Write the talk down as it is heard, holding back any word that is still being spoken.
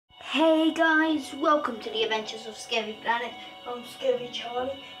Hey guys, welcome to the Adventures of Scary Planet. I'm Scary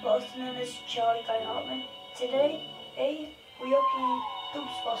Charlie, also known as Charlie Guy Hartman. Today, we are playing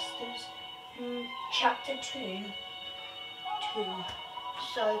Ghostbusters Chapter 2.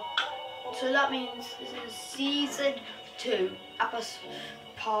 So that means this is Season 2, episode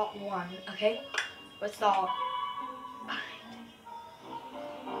Part 1, okay? Let's start.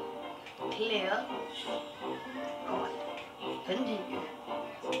 Clear. Alright, continue.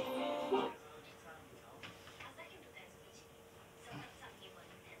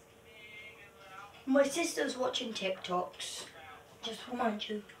 My sister's watching TikToks, just to remind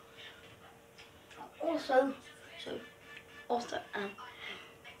you. Also,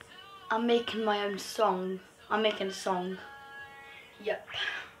 I'm making my own song. I'm making a song. Yep,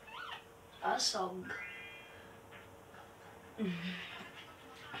 a song.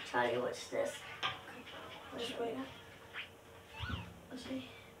 Tell you what's this. Let's wait. Let's see.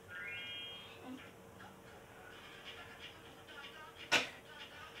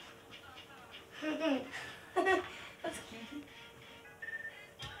 That's cute.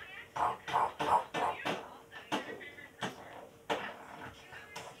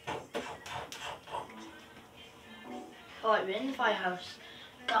 Alright, we're in the firehouse.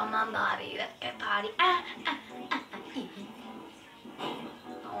 Come on, Bobby, let's get party.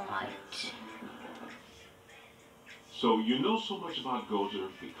 Alright. So you know so much about Gozer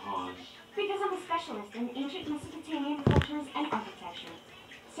because I'm a specialist in ancient Mesopotamian cultures and architecture.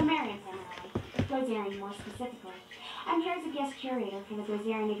 Sumerian primarily, but Gozerian more specifically. I'm here as a guest curator for the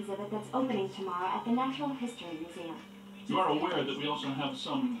Gozerian exhibit that's opening tomorrow at the Natural History Museum. you are aware that we also have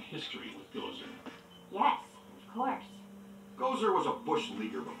some history with Gozer. Yes, of course. Gozer was a bush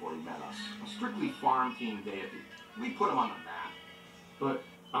leaguer before he met us, a strictly farm team deity. We put him on the map. But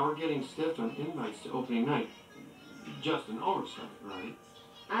our getting stiffed on invites to opening night, just an oversight, right?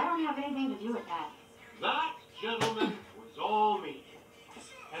 I don't have anything to do with that. That, gentlemen, was all me.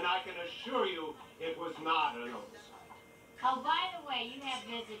 And I can assure you it was not an oversight. Oh, by the way, you have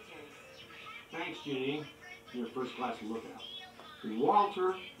visitors. Thanks, Ginny. You're a first-class lookout. And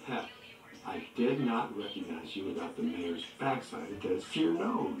Walter, heck, I did not recognize you without the mayor's backside attached to your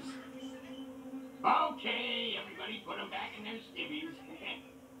nose. Okay, everybody put them back in their skivvies.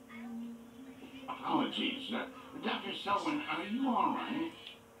 Apologies. Dr. Selwyn, are you all right?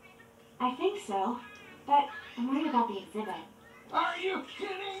 I think so, but I'm worried about the exhibit. Are you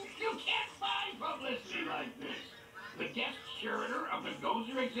kidding? You can't buy publicity like this. The guest curator of the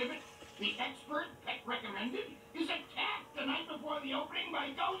Gozer exhibit, the expert Peck recommended, is attacked the night before the opening by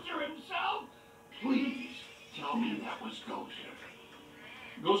Gozer himself. Please tell me that was Gozer.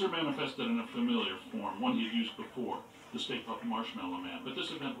 Gozer manifested in a familiar form, one he had used before, the Stay Puft Marshmallow Man, but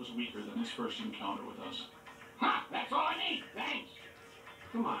this event was weaker than his first encounter with us. Ha! That's all I need. Thanks.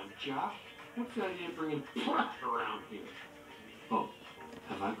 Come on, Jock. What's the idea of bringing pluck around here? Oh,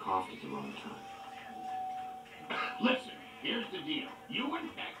 have I coughed at the wrong time? Listen, here's the deal. You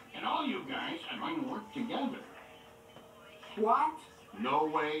and Peck and all you guys are going to work together. What? No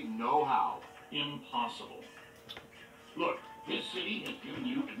way, no how. Impossible. Look, this city has given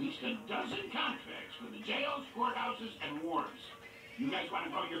you at least a dozen contracts for the jails, courthouses, and wharves. You guys want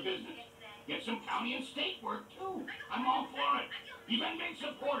to grow your business. Get some county and state work, too. I'm all for it. You've been big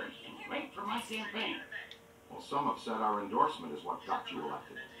supporters and great for my campaign. Well, some have said our endorsement is what got you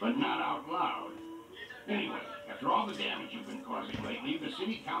elected. But not out loud. Anyway, after all the damage you've been causing lately, the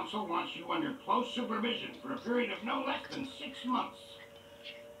city council wants you under close supervision for a period of no less than 6 months.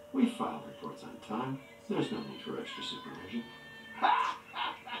 We file reports on time. There's no need for extra supervision. Ha!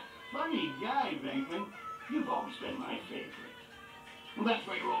 Funny guy, Venkman. You've always been my favorite. Well, that's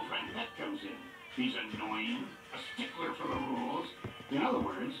where your old friend Peck comes in. He's annoying, a stickler for the rules. In other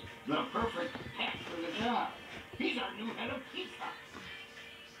words, the perfect Peck for the job. He's our new head of Peacock.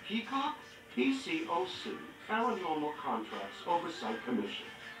 Peacock? PCOC, Paranormal Contracts Oversight Commission.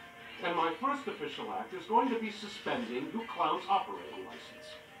 And my first official act is going to be suspending you clowns' operating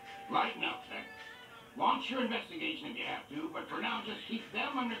license. Lighten up, Peck. Launch your investigation if you have to, but for now just keep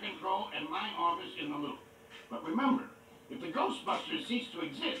them under control and my office in the loop. But remember, if the Ghostbusters cease to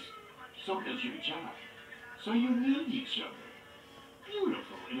exist, so does your job. So you need each other.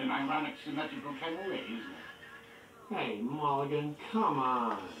 Beautiful in an ironic, symmetrical kind of way, isn't it? Hey, Mulligan, come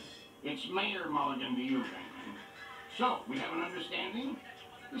on. It's Mayor Mulligan to you, Venkman. So, we have an understanding?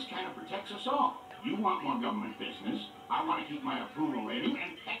 This kind of protects us all. You want more government business, I want to keep my approval rating,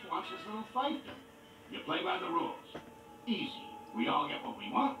 and Peck wants his little fiefdom. You play by the rules. Easy. We all get what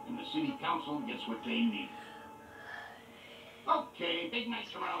we want, and the city council gets what they need. Okay, big night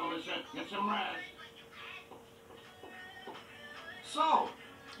tomorrow, Melissa. Get some rest. So,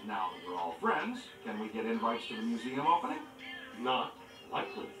 Now that we're all friends, can we get invites to the museum opening? Not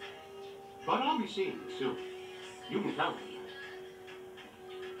likely. But I'll be seeing you soon. You can count on that.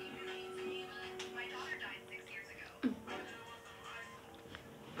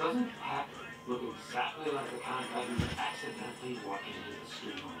 Doesn't Pat look exactly like the kind that you accidentally walk into the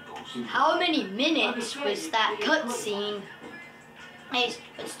street on Ghost? How many minutes was that cutscene? Hey,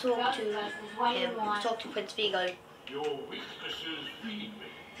 let's talk to him. Let's talk to Prince Vigo. Your weaknesses feed me.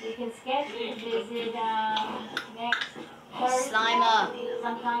 We can schedule a visit next Thursday. Slimer,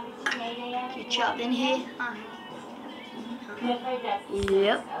 Sometime between 8 a.m. you chopped in here? I'm afraid that's the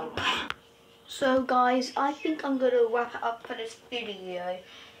Yep. so. So guys, I think I'm gonna wrap it up for this video.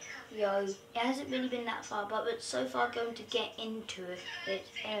 It hasn't really been that far, but so far going to get into it.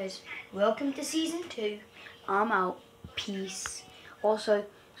 Anyways, welcome to season 2. I'm out. Peace. Also,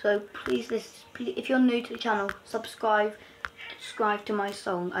 so please, if you're new to the channel, subscribe to my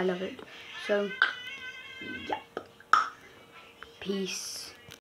song. I love it. So, yep. Peace.